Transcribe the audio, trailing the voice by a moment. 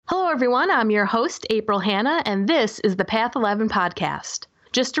everyone. I'm your host, April Hanna, and this is the Path 11 podcast.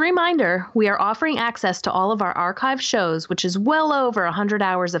 Just a reminder, we are offering access to all of our archive shows, which is well over 100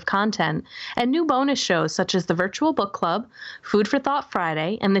 hours of content, and new bonus shows such as the Virtual Book Club, Food for Thought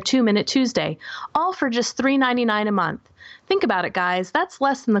Friday, and the 2-Minute Tuesday, all for just $3.99 a month. Think about it, guys. That's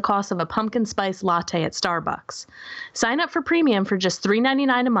less than the cost of a pumpkin spice latte at Starbucks. Sign up for premium for just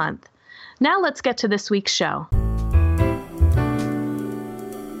 $3.99 a month. Now let's get to this week's show.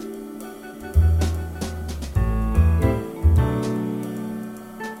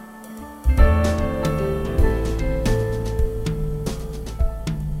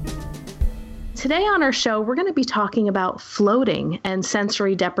 Today on our show, we're going to be talking about floating and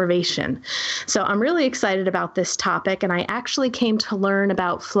sensory deprivation. So I'm really excited about this topic, and I actually came to learn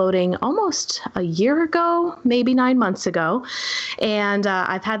about floating almost a year ago, maybe 9 months ago. And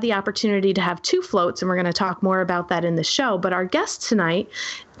I've had the opportunity to have 2 floats, and we're going to talk more about that in the show. But our guest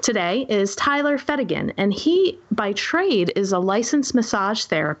today is Tyler Fettigan, and he, by trade, is a licensed massage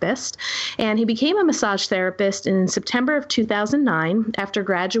therapist, and he became a massage therapist in September of 2009 after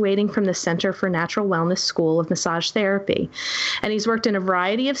graduating from the Center for Natural Wellness School of Massage Therapy. And he's worked in a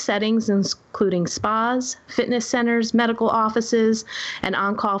variety of settings, including spas, fitness centers, medical offices, and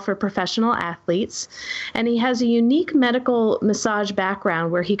on-call for professional athletes. And he has a unique medical massage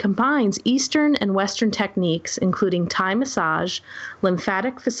background where he combines Eastern and Western techniques, including Thai massage,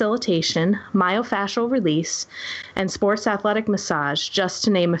 lymphatic facilitation, myofascial release, and sports athletic massage, just to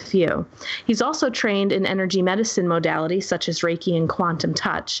name a few. He's also trained in energy medicine modalities such as Reiki and quantum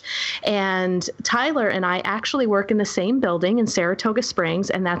touch. And Tyler and I actually work in the same building in Saratoga Springs,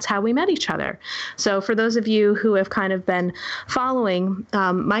 and that's how we met each other. So for those of you who have kind of been following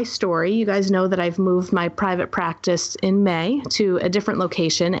my story, you guys know that I've moved my private practice in May to a different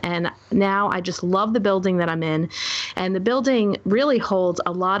location, and now I just love the building that I'm in. And the building really holds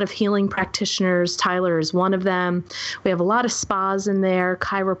a lot of healing practitioners. Tyler is one of them. We have a lot of spas in there,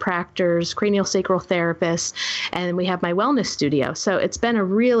 chiropractors, craniosacral therapists, and we have my wellness studio. So it's been a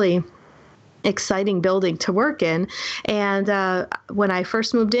really exciting building to work in. And when I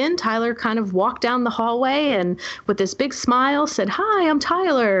first moved in, Tyler kind of walked down the hallway and with this big smile said, "Hi, I'm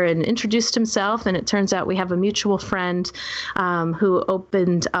Tyler," and introduced himself. And it turns out we have a mutual friend who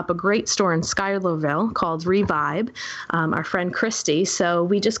opened up a great store in Schuylerville called Revibe, our friend Christy. So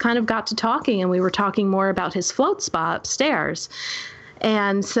we just kind of got to talking, and we were talking more about his float spa upstairs.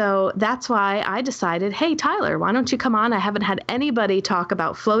 And so that's why I decided, hey, Tyler, why don't you come on? I haven't had anybody talk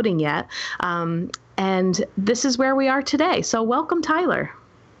about floating yet. And this is where we are today. So welcome, Tyler.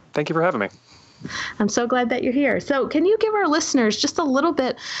 Thank you for having me. I'm so glad that you're here. So can you give our listeners just a little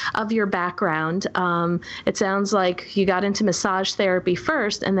bit of your background? It sounds like you got into massage therapy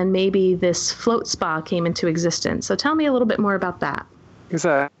first, and then maybe this float spa came into existence. So tell me a little bit more about that.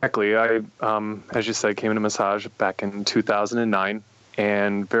 Exactly. I, as you said, came into massage back in 2009.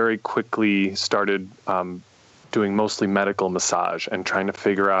 And very quickly started doing mostly medical massage and trying to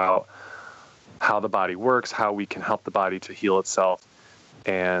figure out how the body works, how we can help the body to heal itself,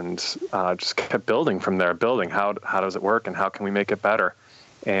 and just kept building from there, how does it work and how can we make it better?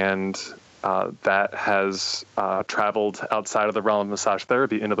 And that has traveled outside of the realm of massage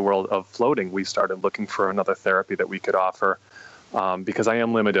therapy into the world of floating. We started looking for another therapy that we could offer because I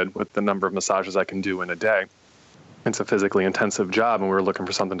am limited with the number of massages I can do in a day. It's a physically intensive job, and we were looking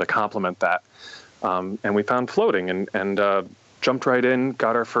for something to complement that. And we found floating and jumped right in,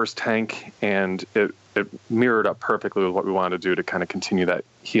 got our first tank, and it mirrored up perfectly with what we wanted to do to kind of continue that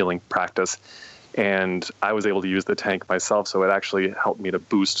healing practice. And I was able to use the tank myself, so it actually helped me to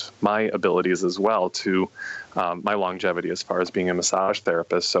boost my abilities as well to my longevity as far as being a massage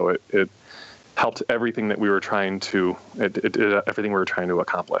therapist. So it helped everything that we were trying to, it did everything we were trying to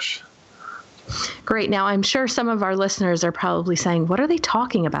accomplish. Great. Now, I'm sure some of our listeners are probably saying, what are they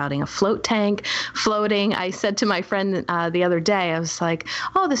talking about? A float tank, floating. I said to my friend the other day, I was like,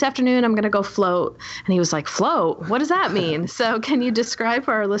 oh, this afternoon I'm going to go float. And he was like, float? What does that mean? So can you describe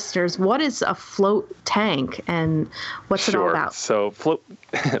for our listeners, what is a float tank and what's it all about? So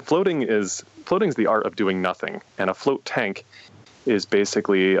floating is the art of doing nothing. And a float tank is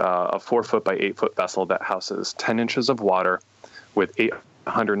basically a 4-foot by 8-foot vessel that houses 10 inches of water with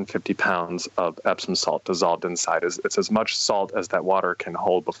 850 pounds of Epsom salt dissolved inside. It's as much salt as that water can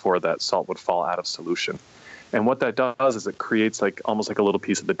hold before that salt would fall out of solution. And what that does is it creates almost like a little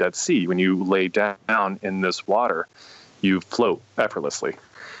piece of the Dead Sea. When you lay down in this water, you float effortlessly.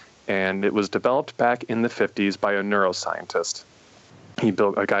 And it was developed back in the 50s by a neuroscientist. He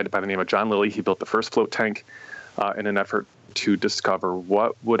built a guy by the name of John Lilly. He built the first float tank in an effort to discover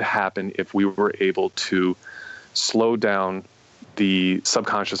what would happen if we were able to slow down the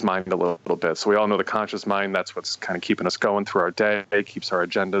subconscious mind a little bit. So we all know the conscious mind, that's what's kind of keeping us going through our day, keeps our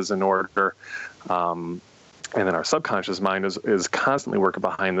agendas in order. And then our subconscious mind is constantly working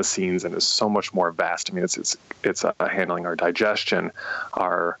behind the scenes and is so much more vast. I mean, it's handling our digestion,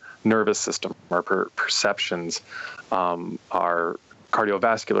 our nervous system, our perceptions, our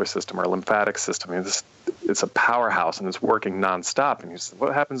cardiovascular system, our lymphatic system. I mean, it's a powerhouse and it's working nonstop. And you say,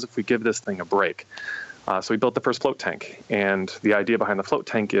 what happens if we give this thing a break? So we built the first float tank. And the idea behind the float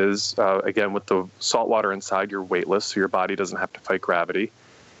tank is, again, with the salt water inside, you're weightless, so your body doesn't have to fight gravity.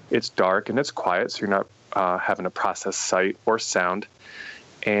 It's dark and it's quiet, so you're not having to process sight or sound.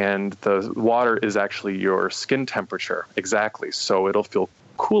 And the water is actually your skin temperature, exactly. So it'll feel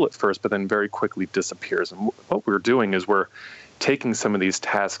cool at first, but then very quickly disappears. And what we're doing is we're taking some of these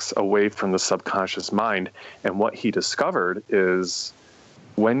tasks away from the subconscious mind. And what he discovered is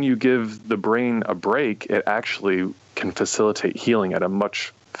when you give the brain a break, it actually can facilitate healing at a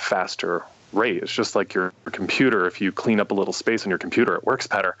much faster rate. It's just like your computer. If you clean up a little space on your computer, it works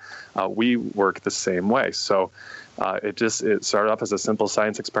better. We work the same way. So it started off as a simple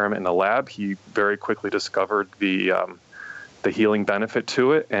science experiment in the lab. He very quickly discovered the healing benefit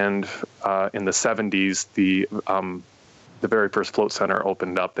to it. And in the 70s, the very first float center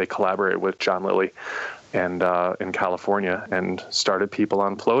opened up. They collaborated with John Lilly and in California and started people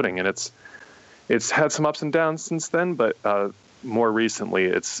on floating. And it's had some ups and downs since then, but more recently,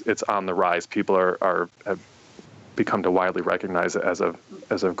 it's on the rise. People have become to widely recognize it as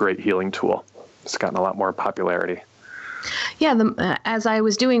a great healing tool. It's gotten a lot more popularity. Yeah, as I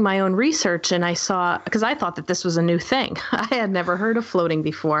was doing my own research and I saw, because I thought that this was a new thing. I had never heard of floating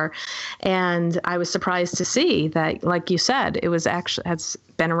before. And I was surprised to see that, like you said, has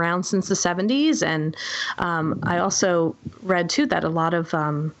been around since the 70s. And I also read, too, that a lot of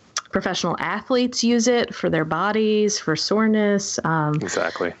professional athletes use it for their bodies, for soreness.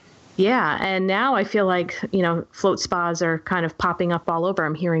 Exactly. Yeah. And now I feel like, float spas are kind of popping up all over.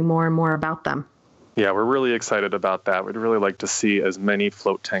 I'm hearing more and more about them. Yeah, we're really excited about that. We'd really like to see as many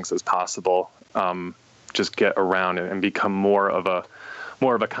float tanks as possible just get around and become more of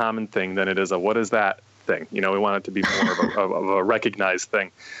a common thing than it is a what is that thing. We want it to be more of a recognized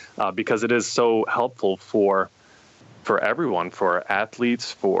thing because it is so helpful for everyone, for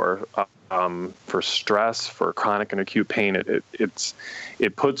athletes, for stress, for chronic and acute pain.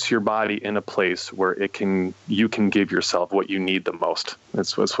 It puts your body in a place where you can give yourself what you need the most.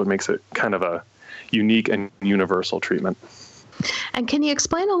 That's what makes it kind of a unique and universal treatment. And can you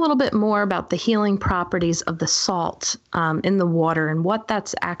explain a little bit more about the healing properties of the salt in the water and what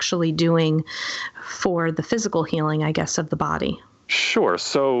that's actually doing for the physical healing, I guess, of the body? Sure.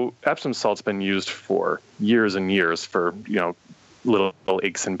 So Epsom salt's been used for years and years for, little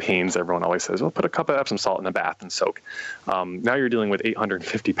aches and pains. Everyone always says, well, put a cup of Epsom salt in the bath and soak. Now you're dealing with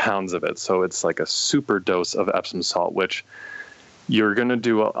 850 pounds of it. So it's like a super dose of Epsom salt, which you're going to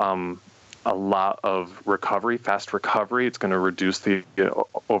do a lot of recovery, fast recovery. It's going to reduce the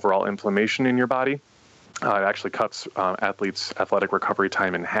overall inflammation in your body. It actually cuts athletes' athletic recovery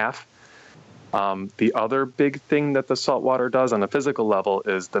time in half. The other big thing that the salt water does on a physical level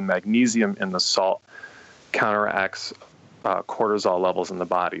is the magnesium in the salt counteracts cortisol levels in the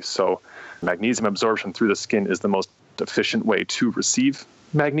body. So magnesium absorption through the skin is the most efficient way to receive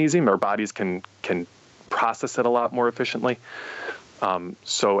magnesium. Our bodies can process it a lot more efficiently. And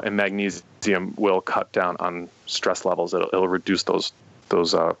magnesium will cut down on stress levels. It'll reduce those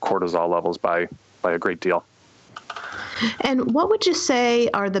cortisol levels by a great deal. And what would you say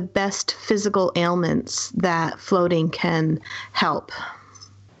are the best physical ailments that floating can help?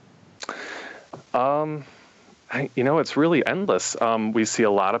 It's really endless. We see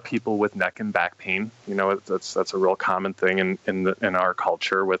a lot of people with neck and back pain. That's a real common thing in our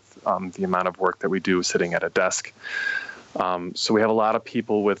culture with the amount of work that we do sitting at a desk. So we have a lot of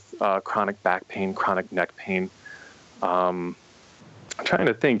people with chronic back pain, chronic neck pain. I'm trying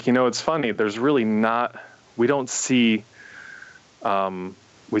to think, it's funny. There's really we don't see,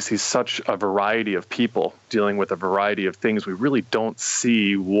 we see such a variety of people dealing with a variety of things. We really don't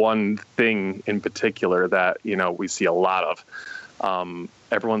see one thing in particular that, we see a lot of.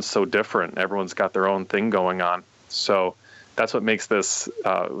 Everyone's so different. Everyone's got their own thing going on. So that's what makes this,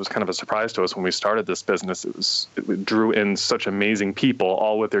 it was kind of a surprise to us when we started this business. It drew in such amazing people,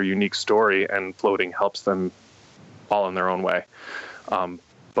 all with their unique story, and floating helps them all in their own way.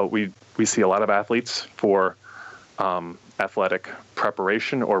 But we see a lot of athletes for athletic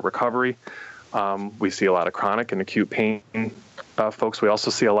preparation or recovery. We see a lot of chronic and acute pain folks. We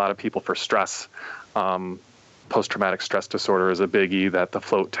also see a lot of people for stress. Post-traumatic stress disorder is a biggie that the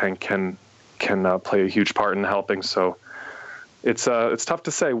float tank can play a huge part in helping. So it's tough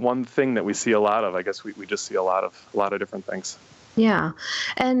to say one thing that we see a lot of. I guess we just see a lot of different things. Yeah.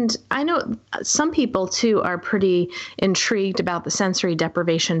 And I know some people too are pretty intrigued about the sensory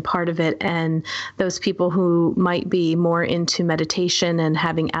deprivation part of it. And those people who might be more into meditation and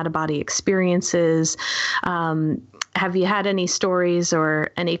having out-of-body experiences. Have you had any stories or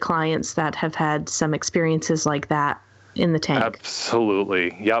any clients that have had some experiences like that in the tank?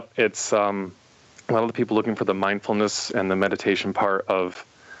 Absolutely. Yep. It's a lot of the people looking for the mindfulness and the meditation part of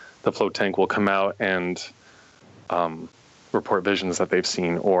the float tank will come out and report visions that they've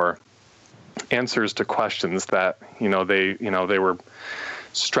seen or answers to questions that they were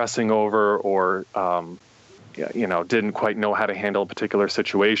stressing over or didn't quite know how to handle a particular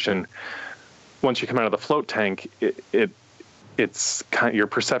situation. Once you come out of the float tank, it's kind of, your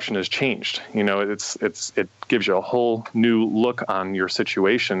perception has changed. It gives you a whole new look on your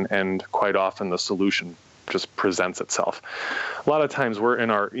situation, and quite often the solution just presents itself. A lot of times we're in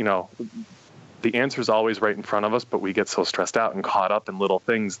our the answer is always right in front of us, but we get so stressed out and caught up in little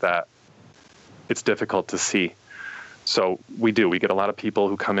things that it's difficult to see. So we get a lot of people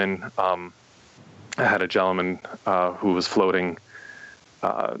who come in. I had a gentleman who was floating.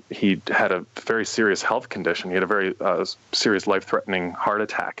 He had a very serious health condition. He had a very serious life-threatening heart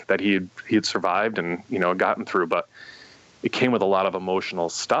attack that he had survived and gotten through, but it came with a lot of emotional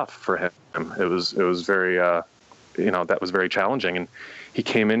stuff for him. It was very that was very challenging. And he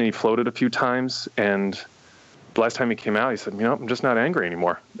came in and he floated a few times, and the last time he came out, he said, I'm just not angry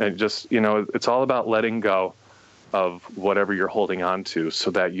anymore. And just, it's all about letting go of whatever you're holding on to so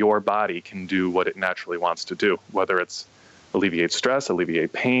that your body can do what it naturally wants to do, whether it's alleviate stress,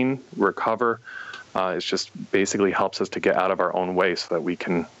 alleviate pain, recover. It just basically helps us to get out of our own way so that we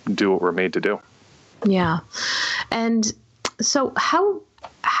can do what we're made to do. Yeah. And so how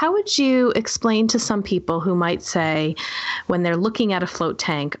would you explain to some people who might say, when they're looking at a float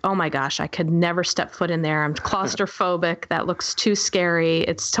tank, oh my gosh, I could never step foot in there. I'm claustrophobic. That looks too scary.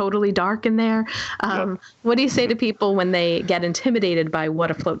 It's totally dark in there. Yep. What do you say to people when they get intimidated by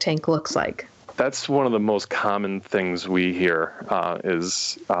what a float tank looks like? That's one of the most common things we hear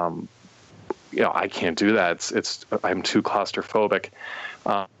is, I can't do that. I'm too claustrophobic.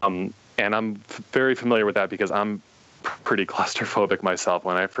 And I'm very familiar with that because I'm pretty claustrophobic myself.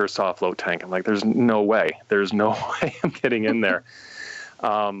 When I first saw a float tank, I'm like, there's no way I'm getting in there.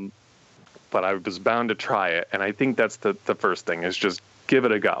 But I was bound to try it. And I think that's the first thing is just give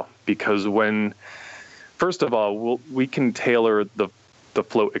it a go. Because first of all, we can tailor the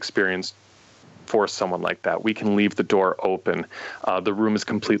float experience for someone like that. We can leave the door open. The room is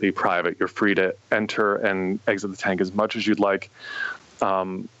completely private. You're free to enter and exit the tank as much as you'd like.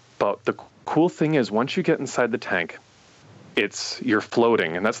 But the cool thing is once you get inside the tank, you're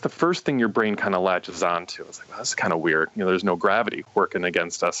floating, and that's the first thing your brain kind of latches onto. It's like, well, that's kind of weird. There's no gravity working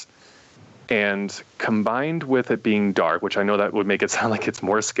against us. And combined with it being dark, which I know that would make it sound like it's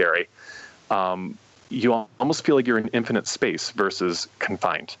more scary, you almost feel like you're in infinite space versus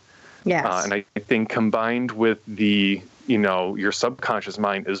confined. Yes. And I think combined with your subconscious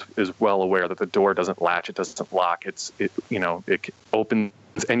mind is well aware that the door doesn't latch, it doesn't lock. It opens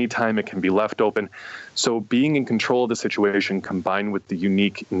anytime, it can be left open. So being in control of the situation combined with the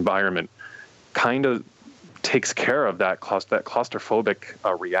unique environment kind of takes care of that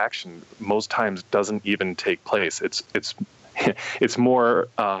claustrophobic reaction. Most times doesn't even take place. It's more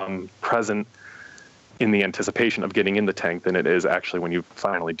present in the anticipation of getting in the tank than it is actually when you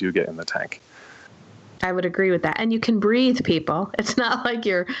finally do get in the tank. I would agree with that. And you can breathe, people. It's not like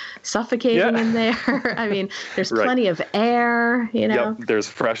you're suffocating in there. I mean, there's plenty of air, Yep. There's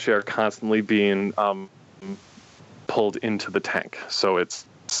fresh air constantly being pulled into the tank. So it's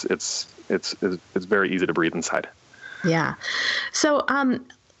very easy to breathe inside. Yeah. So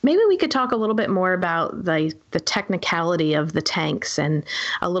maybe we could talk a little bit more about the technicality of the tanks and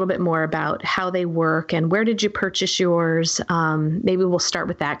a little bit more about how they work and where did you purchase yours? Maybe we'll start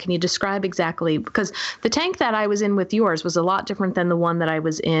with that. Can you describe exactly, because the tank that I was in with yours was a lot different than the one that I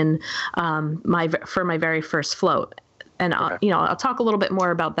was in for my very first float. And I'll talk a little bit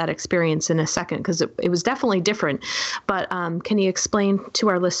more about that experience in a second because it was definitely different. But can you explain to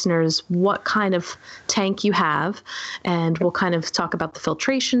our listeners what kind of tank you have? And we'll kind of talk about the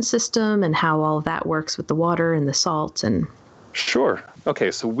filtration system and how all of that works with the water and the salt. Sure. Okay,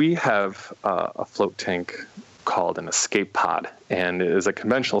 so we have a float tank called an escape pod, and it is a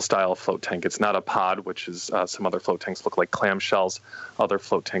conventional style float tank. It's not a pod, which is some other float tanks look like clamshells. Other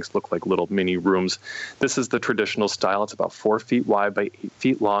float tanks look like little mini rooms. This is the traditional style. It's about 4 feet wide by 8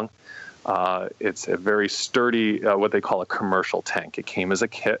 feet long. It's a very sturdy, what they call a commercial tank. It came as a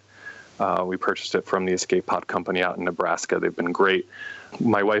kit. We purchased it from the Escape Pod Company out in Nebraska. They've been great.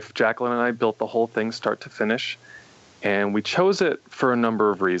 My wife, Jacqueline, and I built the whole thing start to finish. And we chose it for a number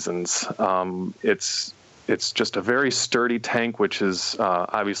of reasons. It's just a very sturdy tank, which is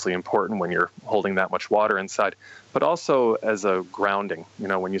obviously important when you're holding that much water inside, but also as a grounding.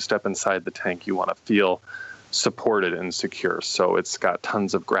 When you step inside the tank, you want to feel supported and secure. So it's got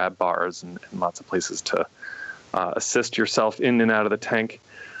tons of grab bars and lots of places to assist yourself in and out of the tank.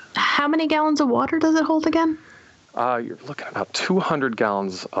 How many gallons of water does it hold again? You're looking at about 200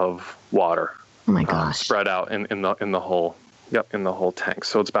 gallons of water. Oh my gosh! Spread out in the whole. Yep, in the whole tank.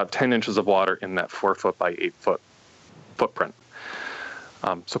 So it's about 10 inches of water in that 4 foot by 8 foot footprint.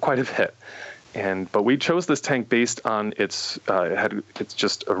 So quite a bit. But we chose this tank based on it's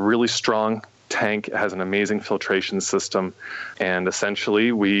just a really strong tank. It has an amazing filtration system, and essentially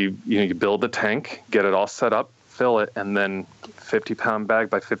you build the tank, get it all set up, fill it, and then 50-pound bag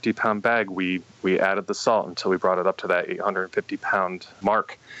by 50-pound bag, we added the salt until we brought it up to that 850-pound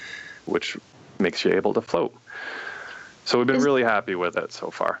mark, which makes you able to float. So we've been really happy with it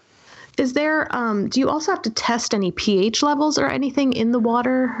so far. Is there, do you also have to test any pH levels or anything in the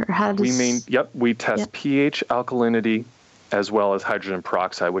water? Or how does... We test pH, alkalinity, as well as hydrogen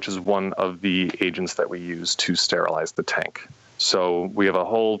peroxide, which is one of the agents that we use to sterilize the tank. So we have a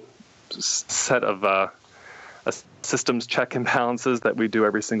whole set of systems check and balances that we do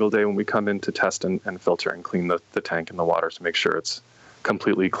every single day when we come in to test and filter and clean the tank and the water to make sure it's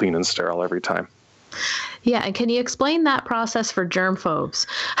completely clean and sterile every time. Yeah, and can you explain that process for germphobes?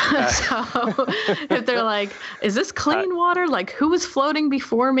 So if they're like, is this clean water? Like, who was floating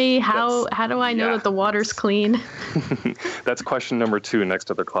before me? How do I know that the water's clean? That's question number 2 next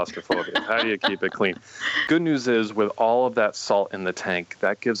to the claustrophobia. How do you keep it clean? Good news is, with all of that salt in the tank,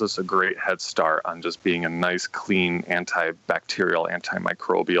 that gives us a great head start on just being a nice, clean, antibacterial,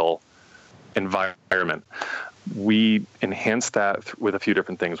 antimicrobial environment. We enhance that with a few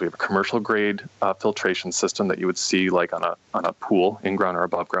different things. We have a commercial grade filtration system that you would see like on a pool, in-ground or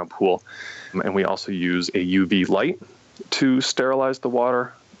above ground pool. And we also use a UV light to sterilize the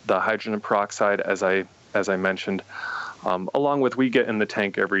water, the hydrogen peroxide, as I mentioned, along with we get in the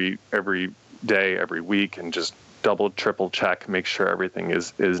tank every day, every week, and just double, triple check, make sure everything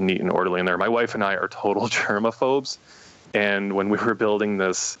is neat and orderly in there. My wife and I are total germaphobes. And when we were building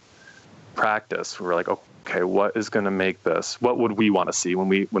this practice, we were like, okay, what is going to make this? What would we want to see when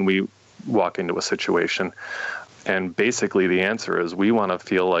we walk into a situation? And basically the answer is we want to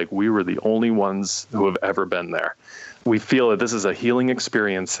feel like we were the only ones who have ever been there. We feel that this is a healing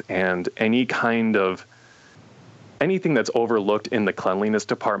experience, and anything that's overlooked in the cleanliness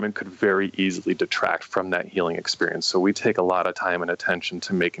department could very easily detract from that healing experience. So we take a lot of time and attention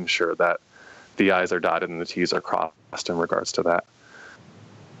to making sure that the I's are dotted and the T's are crossed in regards to that.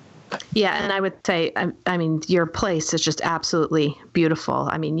 Yeah, and I would say, I mean, your place is just absolutely beautiful.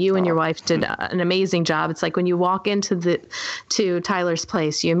 I mean, you and your wife did an amazing job. It's like when you walk into Tyler's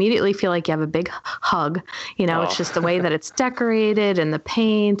place, you immediately feel like you have a big hug. It's just the way that it's decorated and the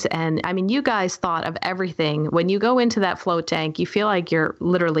paint. And I mean, you guys thought of everything. When you go into that float tank, you feel like you're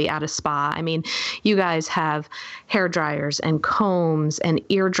literally at a spa. I mean, you guys have hair dryers and combs and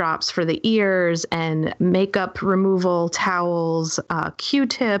eardrops for the ears and makeup removal towels,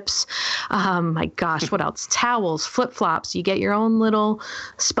 Q-tips. My gosh, what else? Towels, flip-flops. You get your own little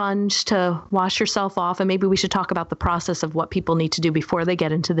sponge to wash yourself off. And maybe we should talk about the process of what people need to do before they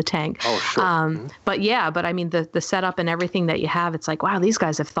get into the tank. Oh, sure. But I mean, the setup and everything that you have, it's like, wow, these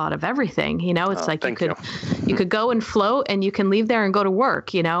guys have thought of everything. It's like you could go and float and you can leave there and go to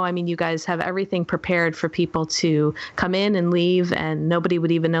work. I mean, you guys have everything prepared for people to come in and leave, and nobody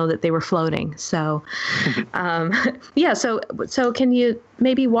would even know that they were floating. So, so can you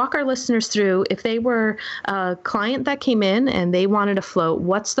maybe walk our listeners through, if they were a client that came in and they wanted to float,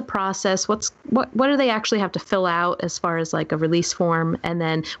 what's the process? What do they actually have to fill out as far as like a release form? And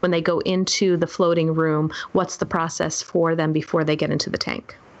then when they go into the floating room, what's the process for them before they get into the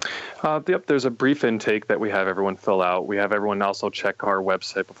tank? There's a brief intake that we have everyone fill out. We have everyone also check our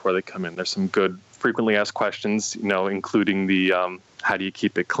website before they come in. There's some good frequently asked questions, including the how do you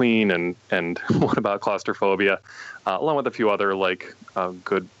keep it clean and what about claustrophobia, along with a few other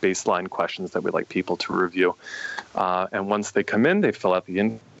good baseline questions that we like people to review. And once they come in, they fill out the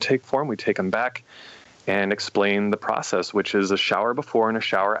intake form. We take them back and explain the process, which is a shower before and a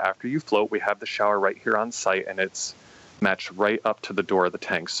shower after you float. We have the shower right here on site, and it's matched right up to the door of the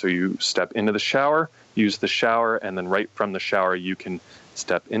tank. So you step into the shower, use the shower, and then right from the shower you can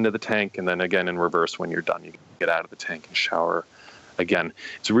step into the tank, and then again in reverse when you're done. You can get out of the tank and shower again.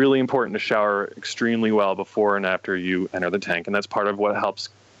 It's really important to shower extremely well before and after you enter the tank, and that's part of what helps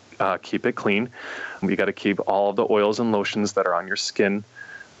keep it clean. You got to keep all of the oils and lotions that are on your skin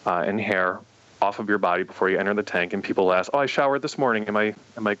and hair off of your body before you enter the tank. And people ask, "Oh, I showered this morning.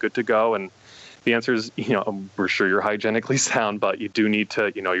 Am I good to go?" And the answer is, we're sure you're hygienically sound, but you do need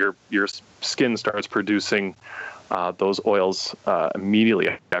to, your skin starts producing those oils immediately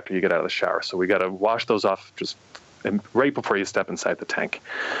after you get out of the shower. So we got to wash those off just right before you step inside the tank.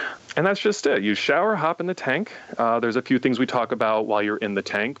 And that's just it. You shower, hop in the tank. There's a few things we talk about while you're in the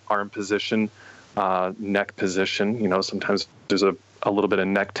tank: arm position, neck position. Sometimes there's a little bit of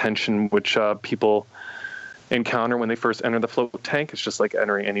neck tension, which people encounter when they first enter the float tank. It's just like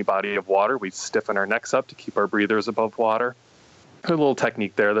entering any body of water. We stiffen our necks up to keep our breathers above water. There's a little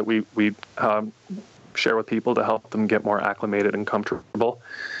technique there that we share with people to help them get more acclimated and comfortable.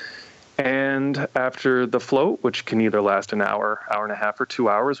 And after the float, which can either last an hour, hour and a half, or 2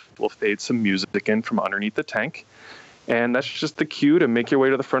 hours, we'll fade some music in from underneath the tank. And that's just the cue to make your way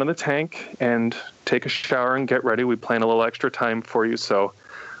to the front of the tank and take a shower and get ready. We plan a little extra time for you, so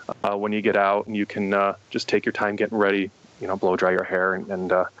when you get out, you can just take your time getting ready, blow dry your hair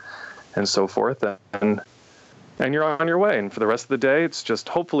and so forth, and you're on your way. And for the rest of the day, it's just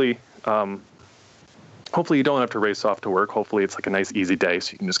hopefully you don't have to race off to work. Hopefully it's like a nice easy day,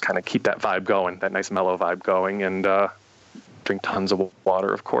 so you can just kind of keep that vibe going, that nice mellow vibe going, and drink tons of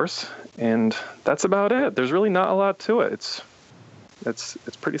water, of course. And that's about it. There's really not a lot to it. It's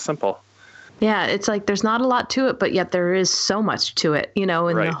pretty simple. Yeah, it's like there's not a lot to it, but yet there is so much to it, in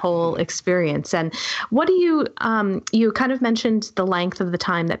right. The whole experience. And what do you kind of mentioned the length of the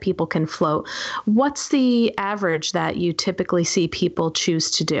time that people can float. What's the average that you typically see people choose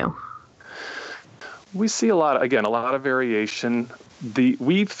to do? We see a lot of variation.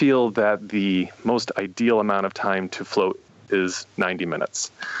 We feel that the most ideal amount of time to float is 90 minutes.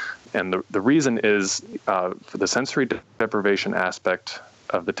 And the reason is for the sensory deprivation aspect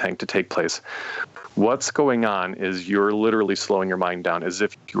of the tank to take place. What's going on is you're literally slowing your mind down as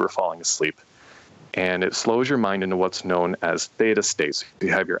if you were falling asleep. And it slows your mind into what's known as theta states. You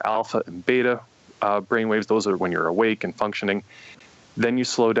have your alpha and beta brainwaves. Those are when you're awake and functioning. Then you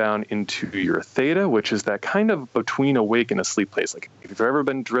slow down into your theta, which is that kind of between awake and asleep place. Like if you've ever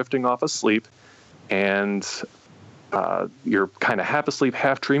been drifting off asleep and you're kind of half asleep,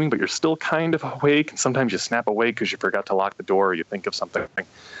 half dreaming, but you're still kind of awake, and sometimes you snap awake because you forgot to lock the door or you think of something.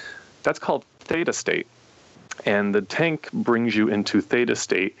 That's called theta state. And the tank brings you into theta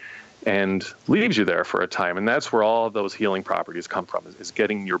state and leaves you there for a time. And that's where all of those healing properties come from, is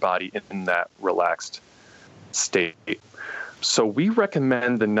getting your body in that relaxed state. So we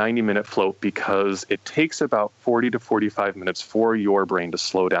recommend the 90-minute float because it takes about 40 to 45 minutes for your brain to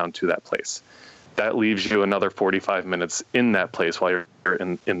slow down to that place. That leaves you another 45 minutes in that place while you're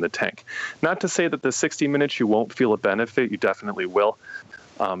in the tank. Not to say that the 60 minutes you won't feel a benefit. You definitely will.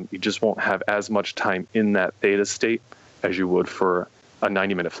 You just won't have as much time in that theta state as you would for a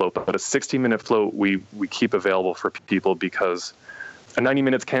 90-minute float. But a 60-minute float we keep available for people because a 90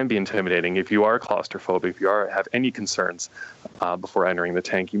 minutes can be intimidating. If you are claustrophobic, if you have any concerns before entering the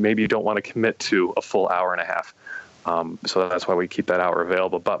tank, you maybe don't want to commit to a full hour and a half. So that's why we keep that hour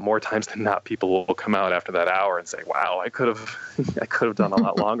available. But more times than not, people will come out after that hour and say, "Wow, I could have done a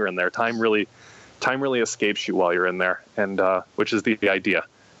lot longer in there." Time really escapes you while you're in there, and which is the idea.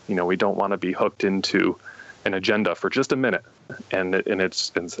 We don't want to be hooked into an agenda for just a minute, and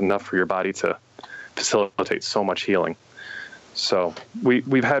it's enough for your body to facilitate so much healing. So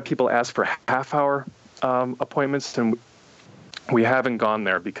we've had people ask for half-hour appointments, and we haven't gone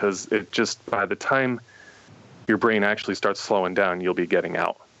there because it just, by the time your brain actually starts slowing down, you'll be getting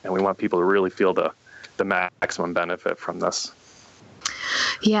out. And we want people to really feel the maximum benefit from this.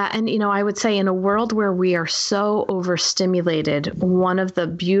 Yeah. And, I would say in a world where we are so overstimulated, one of the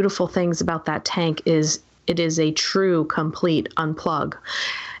beautiful things about that tank is it is a true, complete unplug.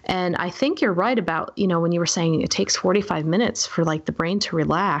 And I think you're right about, when you were saying it takes 45 minutes for the brain to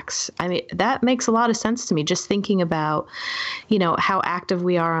relax. I mean, that makes a lot of sense to me, just thinking about, how active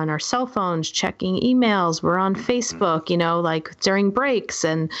we are on our cell phones, checking emails, we're on Facebook, during breaks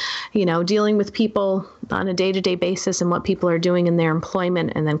and, dealing with people on a day-to-day basis and what people are doing in their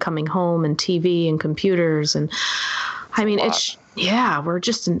employment and then coming home and TV and computers. And I mean,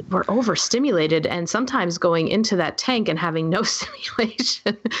 we're overstimulated, and sometimes going into that tank and having no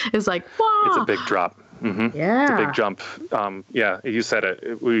stimulation is like, wow. It's a big drop. Mm-hmm. Yeah. It's a big jump. You said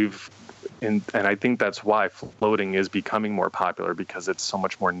it. And I think that's why floating is becoming more popular, because it's so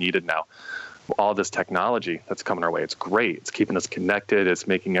much more needed now. All this technology that's coming our way, it's great. It's keeping us connected. It's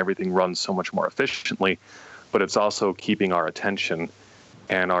making everything run so much more efficiently, but it's also keeping our attention,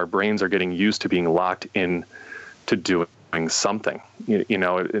 and our brains are getting used to being locked in to doing something,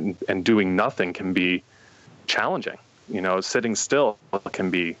 and doing nothing can be challenging. Sitting still can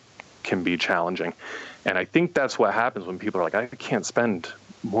be challenging. And I think that's what happens when people are like, I can't spend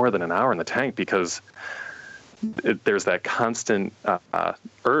more than an hour in the tank, because there's that constant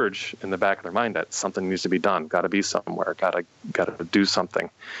urge in the back of their mind that something needs to be done, got to be somewhere, got to do something.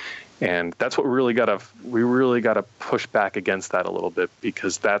 And that's what we really got to push back against that a little bit,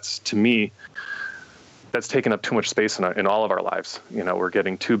 because that's, to me, that's taken up too much space in all of our lives. We're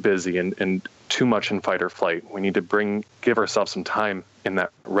getting too busy and too much in fight or flight. We need to give ourselves some time in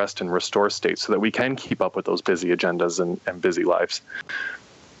that rest and restore state so that we can keep up with those busy agendas and busy lives.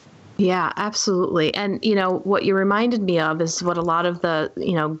 Yeah, absolutely. And, what you reminded me of is what a lot of the,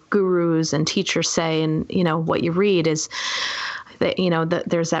 gurus and teachers say, and, what you read is that,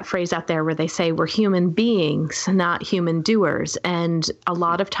 there's that phrase out there where they say we're human beings, not human doers. And a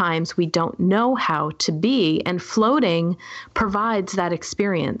lot of times we don't know how to be, and floating provides that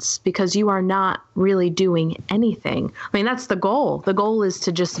experience, because you are not really doing anything. I mean, that's the goal. The goal is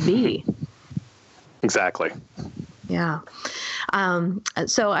to just be. Exactly. Yeah.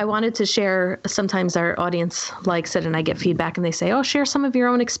 So I wanted to share, sometimes our audience likes it and I get feedback and they say, oh, share some of your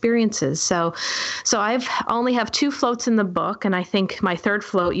own experiences. So I've only have 2 floats in the book. And I think my third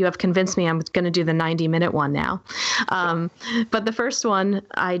float, you have convinced me I'm going to do the 90-minute one now. But the first one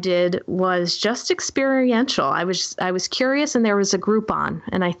I did was just experiential. I was curious, and there was a Groupon.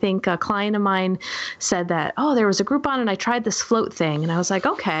 And I think a client of mine said that, oh, there was a Groupon and I tried this float thing. And I was like,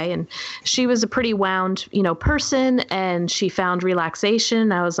 okay. And she was a pretty wound, person, and she found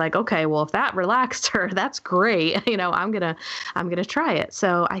relaxation. I was like, okay, well, if that relaxed her, that's great. I'm going to try it.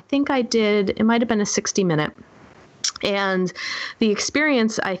 So I think it might've been a 60-minute. And the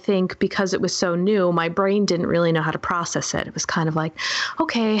experience, I think, because it was so new, my brain didn't really know how to process it. It was kind of like,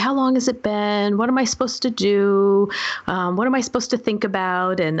 okay, how long has it been? What am I supposed to do? What am I supposed to think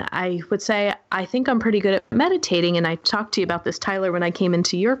about? And I would say, I think I'm pretty good at meditating. And I talked to you about this, Tyler, when I came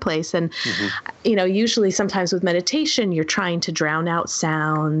into your place. And, usually sometimes with meditation, you're trying to drown out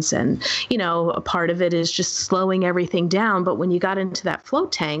sounds. And, a part of it is just slowing everything down. But when you got into that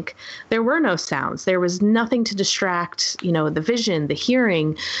float tank, there were no sounds. There was nothing to distract, the vision, the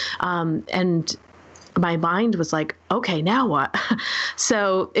hearing, and my mind was like, okay, now what?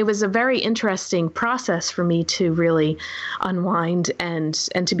 So it was a very interesting process for me to really unwind and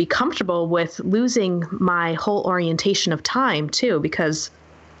to be comfortable with losing my whole orientation of time too, because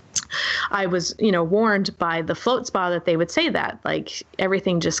I was, warned by the float spa that they would say that, like,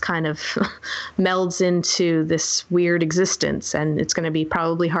 everything just kind of melds into this weird existence, and it's going to be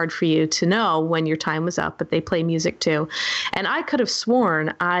probably hard for you to know when your time was up, but they play music too. And I could have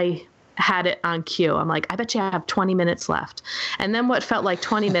sworn I had it on cue. I'm like, I bet you I have 20 minutes left. And then what felt like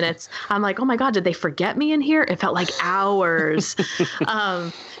 20 minutes, I'm like, oh my God, did they forget me in here? It felt like hours.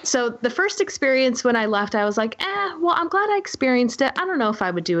 So the first experience when I left, I was like, well, I'm glad I experienced it. I don't know if I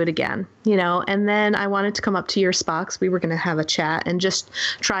would do it again, and then I wanted to come up to your spa because we were going to have a chat and just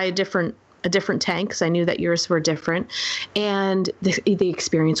try a different tank, because I knew that yours were different. And the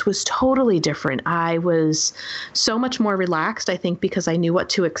experience was totally different. I was so much more relaxed, I think, because I knew what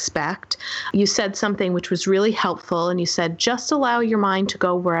to expect. You said something which was really helpful, and you said, just allow your mind to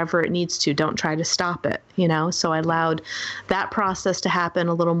go wherever it needs to. Don't try to stop it, So I allowed that process to happen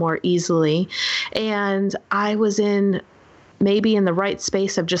a little more easily. And I was maybe in the right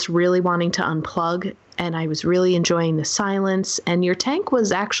space of just really wanting to unplug. And I was really enjoying the silence. And your tank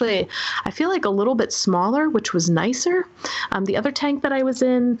was actually, I feel like, a little bit smaller, which was nicer. The other tank that I was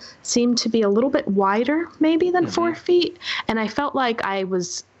in seemed to be a little bit wider, maybe than 4 feet. And I felt like I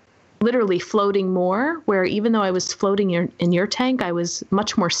was literally floating more, where even though I was floating in your tank, I was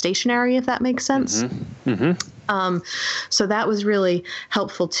much more stationary, if that makes sense. So that was really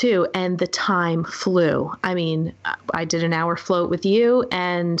helpful too. And the time flew. I mean, I did an hour float with you,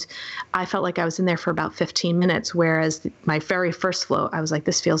 and I felt like I was in there for about 15 minutes. Whereas my very first float, I was like,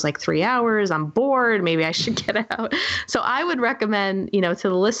 this feels like 3 hours. I'm bored. Maybe I should get out. So I would recommend, to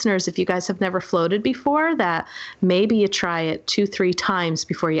the listeners, if you guys have never floated before, that maybe you try it 2-3 times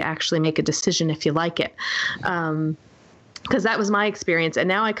before you actually make a decision if you like it. Because that was my experience. And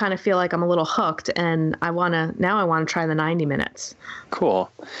now I kind of feel like I'm a little hooked, and I want to try the 90 minutes.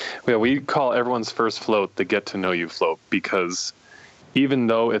 Cool. Yeah, we call everyone's first float the get to know you float, because even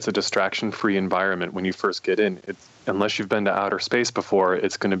though it's a distraction-free environment when you first get in, unless you've been to outer space before,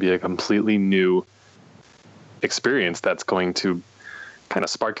 it's going to be a completely new experience that's going to kind of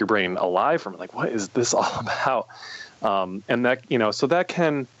spark your brain alive from, like, what is this all about? And that, so that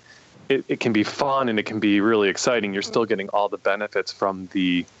can... It can be fun and it can be really exciting. You're still getting all the benefits from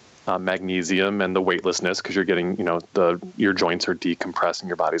the magnesium and the weightlessness, because you're getting, your joints are decompressing,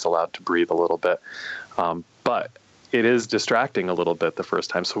 your body's allowed to breathe a little bit. But it is distracting a little bit the first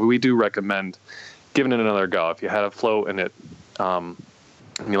time. So we do recommend giving it another go. If you had a float and it, and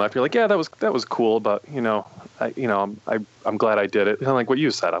you left, you're like, yeah, that was cool, but I'm glad I did it. Kind of like what you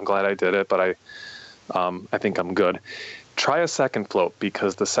said, I'm glad I did it, but I think I'm good. Try a second float,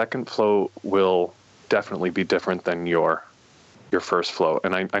 because the second float will definitely be different than your first float.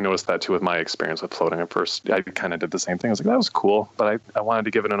 And I noticed that too with my experience with floating. At first, I kind of did the same thing. I was like, that was cool, but I wanted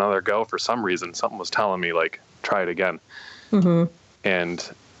to give it another go for some reason. Something was telling me, like, try it again. Mm-hmm.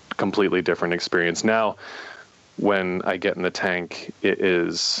 And completely different experience. Now, when I get in the tank, it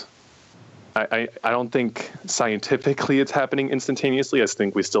is, I don't think scientifically it's happening instantaneously. I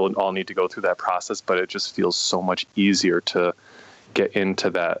think we still all need to go through that process, but it just feels so much easier to get into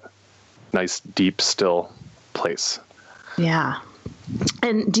that nice, deep, still place. Yeah.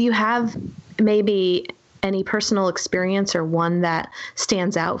 And do you have maybe any personal experience or one that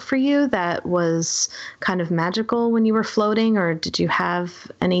stands out for you that was kind of magical when you were floating? Or did you have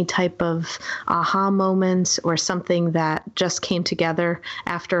any type of aha moments or something that just came together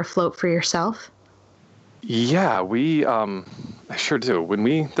after a float for yourself? Yeah, I sure do.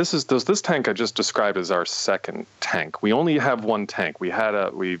 This tank I just described as our second tank. We only have one tank. We had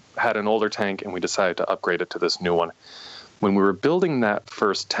an older tank, and we decided to upgrade it to this new one. When we were building that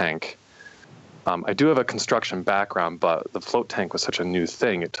first tank, I do have a construction background, but the float tank was such a new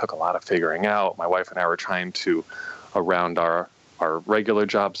thing. It took a lot of figuring out. My wife and I were trying to, around our regular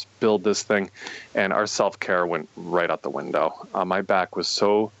jobs, build this thing, and our self-care went right out the window. My back was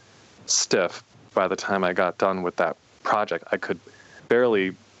so stiff by the time I got done with that project. I could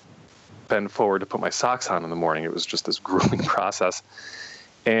barely bend forward to put my socks on in the morning. It was just this grueling process.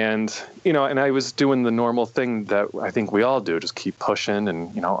 And, and I was doing the normal thing that I think we all do, just keep pushing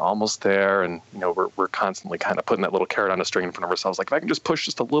and, almost there. And, we're constantly kind of putting that little carrot on a string in front of ourselves. Like, if I can just push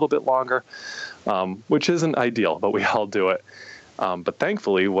just a little bit longer, which isn't ideal, but we all do it. But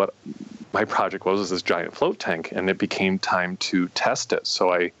thankfully, what my project was this giant float tank, and it became time to test it.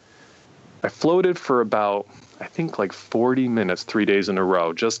 So I floated for about, I think, like 40 minutes, 3 days in a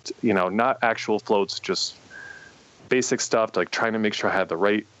row, just, not actual floats, just basic stuff, like trying to make sure I had the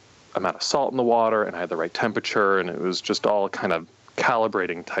right amount of salt in the water and I had the right temperature, and it was just all kind of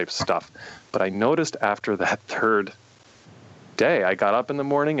calibrating type stuff. But I noticed after that third day, I got up in the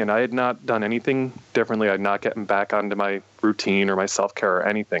morning and I had not done anything differently. I'd not gotten back onto my routine or my self-care or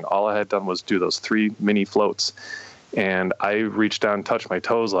anything. All I had done was do those 3 mini floats, and I reached down and touched my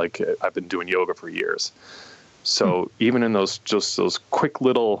toes like I've been doing yoga for years. So even in those quick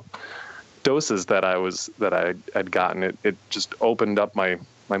little doses that I had gotten, it just opened up my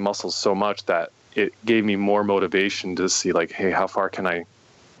muscles so much that it gave me more motivation to see, like, hey, how far can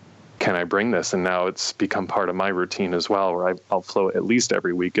I bring this? And now it's become part of my routine as well, where I'll float at least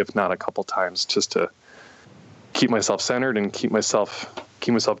every week, if not a couple times, just to keep myself centered and keep myself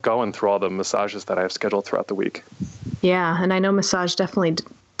going through all the massages that I have scheduled throughout the week. Yeah, and I know massage definitely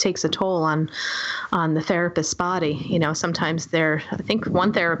takes a toll on the therapist's body. Sometimes I think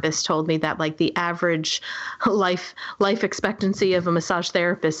one therapist told me that, like, the average life expectancy of a massage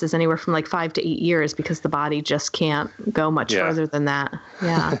therapist is anywhere from like 5 to 8 years, because the body just can't go much further than that.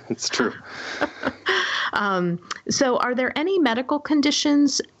 Yeah. It's true. So are there any medical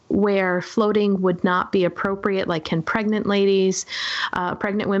conditions where floating would not be appropriate? Like, can pregnant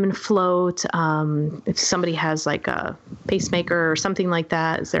women float? If somebody has like a pacemaker or something like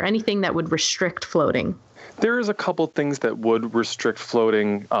that, is there anything that would restrict floating? There is a couple things that would restrict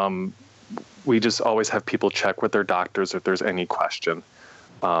floating. We just always have people check with their doctors if there's any question.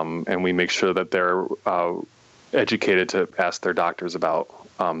 And we make sure that they're educated to ask their doctors about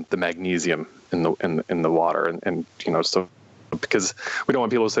the magnesium in the water. And so, because we don't want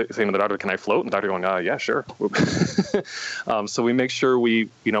people saying to the doctor, can I float? And the doctor going, yeah, sure. So we make sure we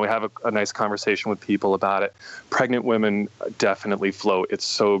have a nice conversation with people about it. Pregnant women definitely float. It's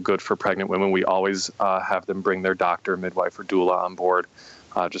so good for pregnant women. We always have them bring their doctor, midwife, or doula on board,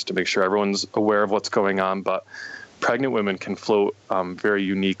 just to make sure everyone's aware of what's going on. But pregnant women can float very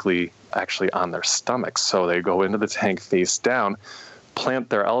uniquely, actually, on their stomachs. So they go into the tank face down, plant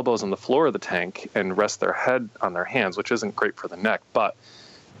their elbows on the floor of the tank, and rest their head on their hands, which isn't great for the neck. But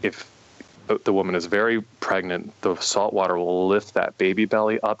if the woman is very pregnant, the salt water will lift that baby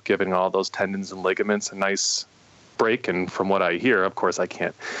belly up, giving all those tendons and ligaments a nice break. And from what I hear, of course, I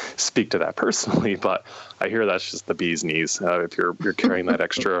can't speak to that personally, but I hear that's just the bee's knees. If you're carrying that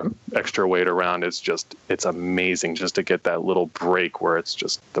extra weight around, it's amazing just to get that little break where it's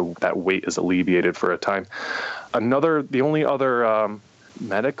just that weight is alleviated for a time. The only other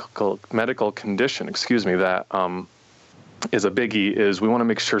medical condition, that is a biggie is we want to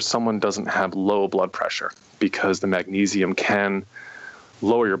make sure someone doesn't have low blood pressure, because the magnesium can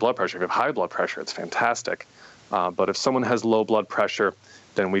lower your blood pressure. If you have high blood pressure, it's fantastic. But if someone has low blood pressure,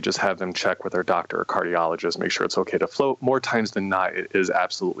 then we just have them check with their doctor or cardiologist, make sure it's okay to float. More times than not, it is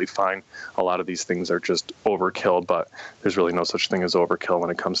absolutely fine. A lot of these things are just overkill, but there's really no such thing as overkill when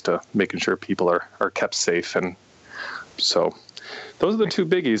it comes to making sure people are kept safe. And so those are the two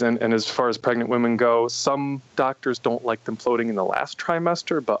biggies. And as far as pregnant women go, some doctors don't like them floating in the last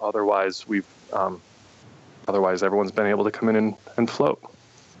trimester, but otherwise everyone's been able to come in and float.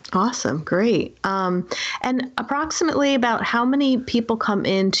 Awesome. Great. And approximately about how many people come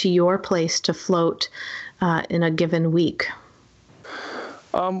into your place to float in a given week?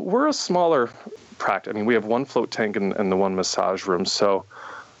 We're a smaller practice. I mean, we have one float tank and the one massage room. So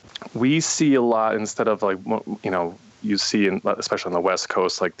we see a lot, instead of you see, especially on the West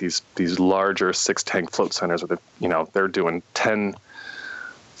Coast, like these larger 6-tank float centers where they're doing 10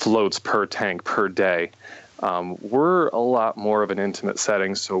 floats per tank per day. We're a lot more of an intimate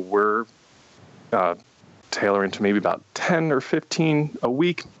setting, so we're tailoring to maybe about 10 or 15 a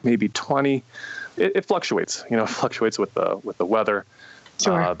week, maybe 20. It fluctuates. It fluctuates with the weather,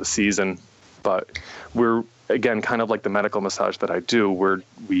 sure. The season. But we're, again, kind of like the medical massage that I do,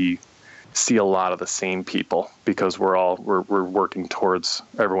 we see a lot of the same people, because we're working towards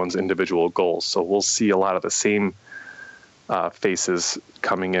everyone's individual goals. So we'll see a lot of the same faces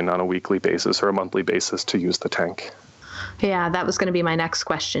coming in on a weekly basis or a monthly basis to use the tank. Yeah, that was going to be my next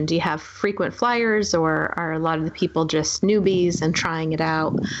question. Do you have frequent flyers, or are a lot of the people just newbies and trying it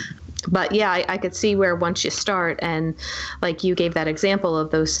out? But yeah, I could see where once you start, and like you gave that example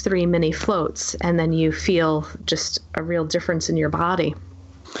of those 3 mini floats, and then you feel just a real difference in your body,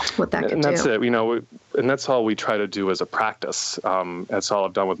 what that can do. And that's it, and that's all we try to do as a practice. That's all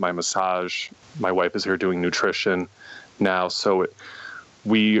I've done with my massage. My wife is here doing nutrition now, so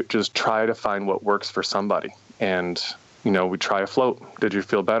we just try to find what works for somebody. And we try a float. Did you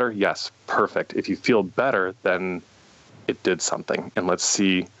feel better? Yes. Perfect. If you feel better, then it did something, and let's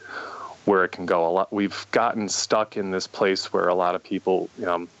see where it can go. We've gotten stuck in this place where a lot of people,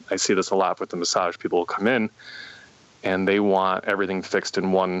 I see this a lot with the massage, people will come in and they want everything fixed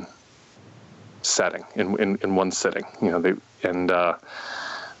in one setting, in one sitting.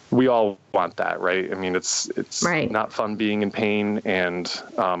 We all want that, right? I mean, it's right. Not fun being in pain, and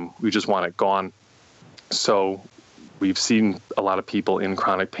we just want it gone. So we've seen a lot of people in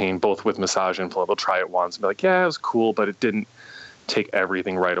chronic pain, both with massage and flow. They'll try it once and be like, yeah, it was cool, but it didn't take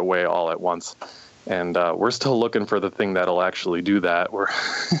everything right away all at once. And we're still looking for the thing that'll actually do that. All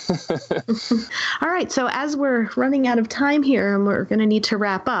right. So as we're running out of time here and we're going to need to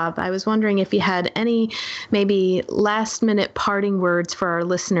wrap up, I was wondering if you had any maybe last minute parting words for our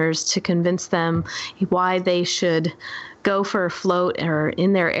listeners to convince them why they should go for a float, or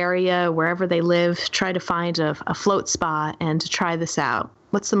in their area, wherever they live, try to find a float spa and to try this out.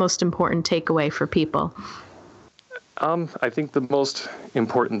 What's the most important takeaway for people? I think the most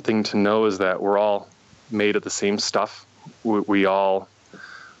important thing to know is that we're all made of the same stuff. We are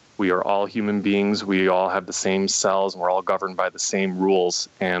all human beings. We all have the same cells, and we're all governed by the same rules.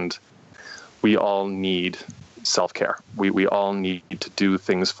 And we all need self-care. We all need to do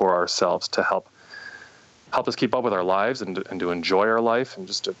things for ourselves to help us keep up with our lives and to enjoy our life, and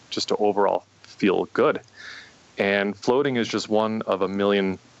just to overall feel good. And floating is just one of a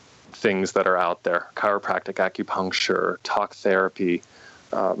million things that are out there: chiropractic, acupuncture, talk therapy,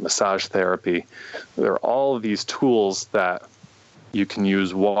 massage therapy. There are all of these tools that you can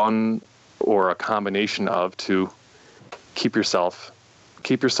use, one or a combination of, to keep yourself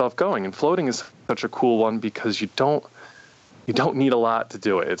going. And floating is such a cool one because you don't need a lot to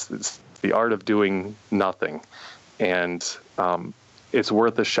do it. It's the art of doing nothing, and it's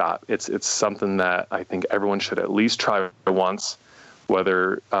worth a shot. It's something that I think everyone should at least try once.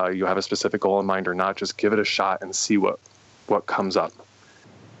 Whether you have a specific goal in mind or not, just give it a shot and see what comes up.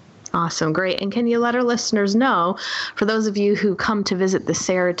 Awesome. Great. And can you let our listeners know, for those of you who come to visit the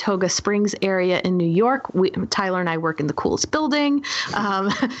Saratoga Springs area in New York, Tyler and I work in the coolest building.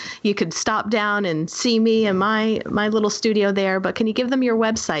 You could stop down and see me in my little studio there, but can you give them your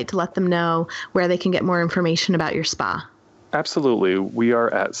website to let them know where they can get more information about your spa? Absolutely. We are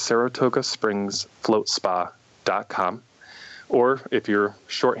at SaratogASpringsFloatSpa.com. Or if you're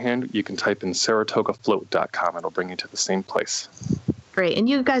shorthand, you can type in SaratogAFloat.com. It'll bring you to the same place. Great. And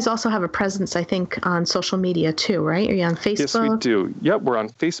you guys also have a presence, I think, on social media too, right? Are you on Facebook? Yes, we do. Yep, we're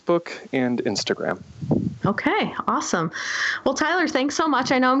on Facebook and Instagram. Okay, awesome. Well, Tyler, thanks so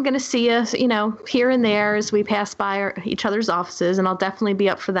much. I know I'm going to see you, here and there as we pass by each other's offices, and I'll definitely be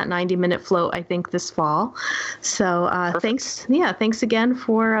up for that 90-minute float, I think, this fall. So thanks. Yeah, thanks again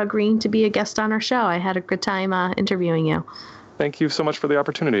for agreeing to be a guest on our show. I had a good time interviewing you. Thank you so much for the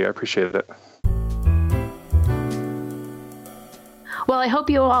opportunity. I appreciate it. Well, I hope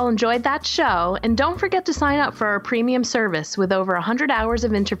you all enjoyed that show, and don't forget to sign up for our premium service with over 100 hours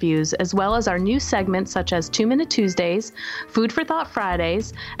of interviews, as well as our new segments such as 2-Minute Tuesdays, Food for Thought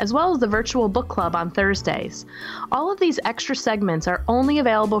Fridays, as well as the virtual book club on Thursdays. All of these extra segments are only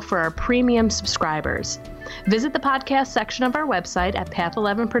available for our premium subscribers. Visit the podcast section of our website at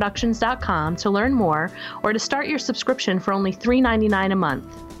path11productions.com to learn more or to start your subscription for only $3.99 a month.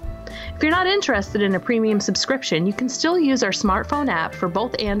 If you're not interested in a premium subscription, you can still use our smartphone app for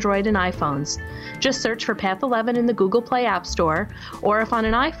both Android and iPhones. Just search for Path 11 in the Google Play App Store, or if on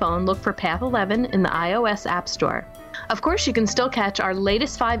an iPhone, look for Path 11 in the iOS App Store. Of course, you can still catch our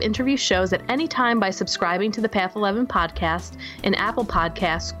latest 5 interview shows at any time by subscribing to the Path 11 podcast in Apple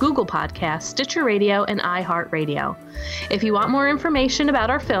Podcasts, Google Podcasts, Stitcher Radio, and iHeartRadio. If you want more information about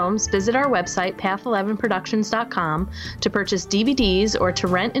our films, visit our website, path11productions.com, to purchase DVDs or to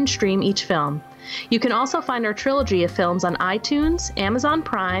rent and stream each film. You can also find our trilogy of films on iTunes, Amazon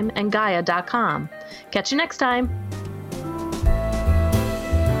Prime, and Gaia.com. Catch you next time.